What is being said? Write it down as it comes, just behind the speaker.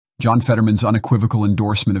John Fetterman's unequivocal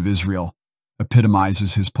endorsement of Israel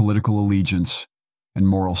epitomizes his political allegiance and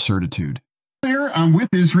moral certitude. I'm with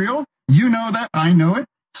Israel. You know that. I know it.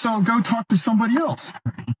 So go talk to somebody else.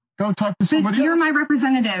 Go talk to somebody else. You're my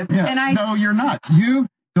representative. Yeah. And No, you're not. You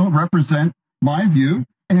don't represent my view,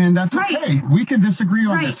 and that's okay. We can disagree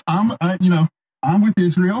on this. I'm with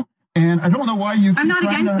Israel, and I don't know why you. I'm not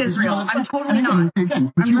against Israel. I'm totally not.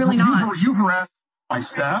 Again, I'm really not. You harass my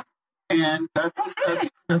staff, and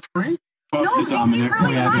that's great. No, you seem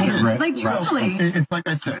really fine. Like, truly. It's like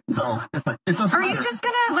I said. So it's like it doesn't. Are you just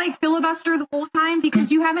gonna like filibuster the whole time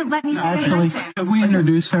because you haven't let me say anything? Can we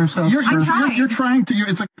introduce ourselves? You're trying to.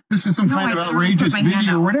 It's like this is some kind of outrageous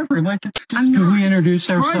video or whatever. Like it's just. Can we introduce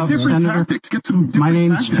ourselves, different Senator? tactics. Get some. My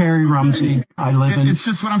name's Terry Rumsey. I live in. It's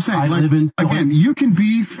just what I'm saying. I live in. Again, you can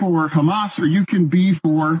be for Hamas or you can be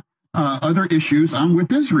for other issues. I'm with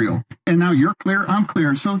Israel, and now you're clear. I'm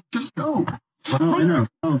clear. So just go.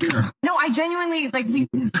 Oh, dear. No, I genuinely, we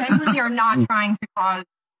genuinely are not trying to cause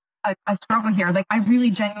a struggle here. Like, I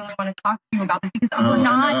really genuinely want to talk to you about this because we're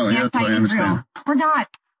not anti-Israel. We're not.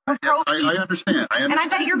 We're pro-peace. I understand. And I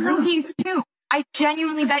bet you're pro-peace too. I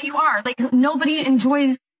genuinely bet you are. Like, nobody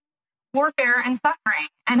enjoys warfare and suffering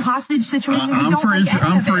and hostage situations.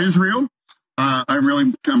 I'm for Israel. I'm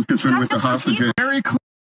concerned with the hostages.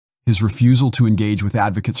 His refusal to engage with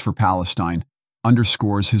advocates for Palestine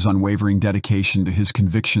underscores his unwavering dedication to his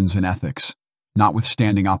convictions and ethics,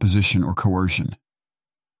 notwithstanding opposition or coercion.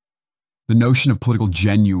 The notion of political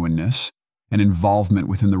genuineness and involvement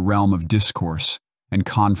within the realm of discourse and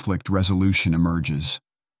conflict resolution emerges.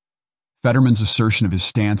 Fetterman's assertion of his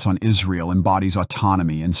stance on Israel embodies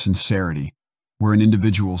autonomy and sincerity, wherein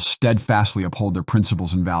individuals steadfastly uphold their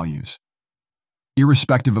principles and values.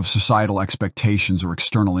 Irrespective of societal expectations or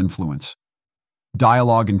external influence,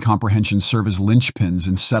 dialogue and comprehension serve as linchpins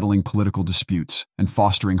in settling political disputes and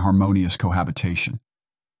fostering harmonious cohabitation.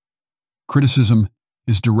 Criticism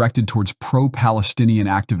is directed towards pro-Palestinian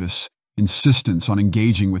activists' insistence on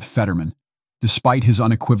engaging with Fetterman, despite his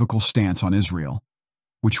unequivocal stance on Israel,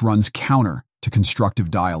 which runs counter to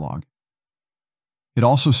constructive dialogue. It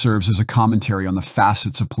also serves as a commentary on the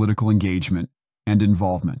facets of political engagement and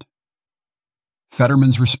involvement.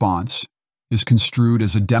 Fetterman's response is construed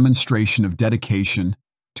as a demonstration of dedication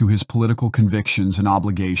to his political convictions and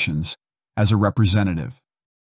obligations as a representative